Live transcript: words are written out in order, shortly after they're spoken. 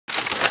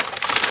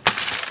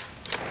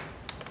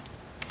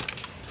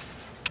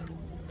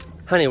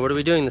Honey, what are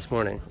we doing this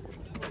morning?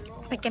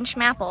 Pickin'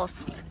 schmapples.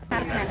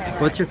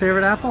 What's your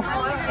favorite apple? They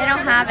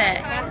don't have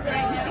it.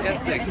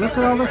 Look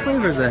at all the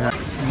flavors they have.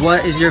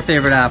 What is your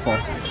favorite apple?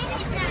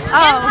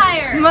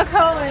 Empire.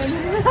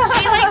 McCollins.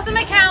 She likes the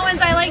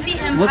McCowans, I like the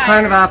Empire. What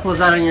kind of apple is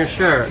that on your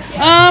shirt?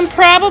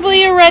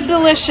 Probably a Red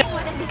Delicious.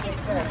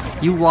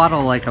 You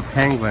waddle like a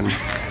penguin.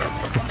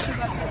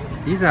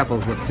 These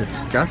apples look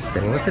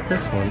disgusting. Look at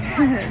this one.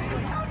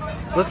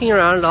 Looking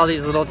around at all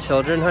these little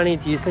children, honey,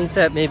 do you think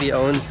that maybe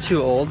Owen's too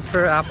old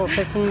for apple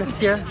picking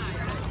this year?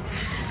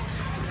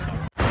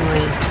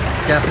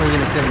 Definitely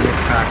gonna fit in your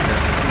tractor,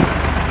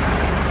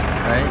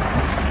 right?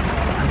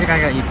 I think I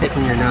got you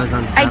picking your nose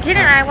on top. I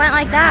didn't, I went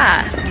like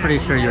that. I'm pretty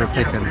sure you were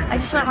picking. I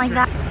just went like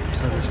that.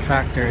 So this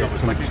tractor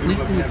is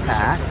completely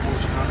packed,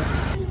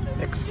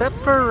 except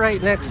for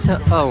right next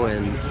to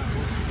Owen,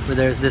 where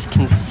there's this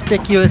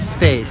conspicuous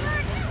space.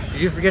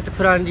 Did you forget to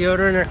put on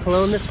deodorant or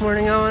cologne this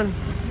morning, Owen?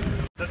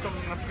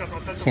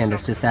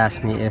 Candace just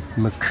asked me if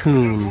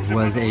Macoon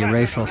was a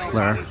racial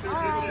slur.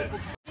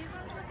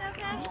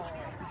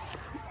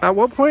 At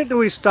what point do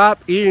we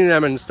stop eating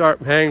them and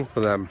start paying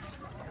for them?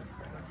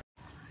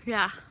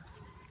 Yeah.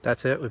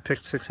 That's it? We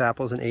picked 6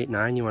 apples and ate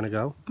 9. You want to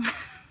go?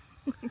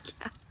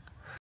 Yeah.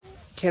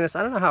 Candace,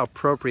 I don't know how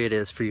appropriate it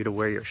is for you to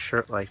wear your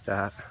shirt like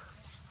that.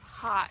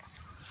 Hot.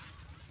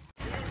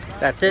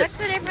 That's it. What's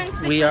the difference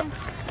between... We are...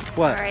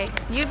 What? Sorry.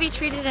 UV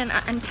treated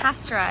and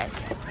pasteurized.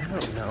 I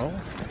don't know.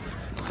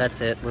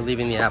 That's it. We're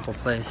leaving the apple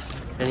place.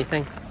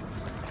 Anything?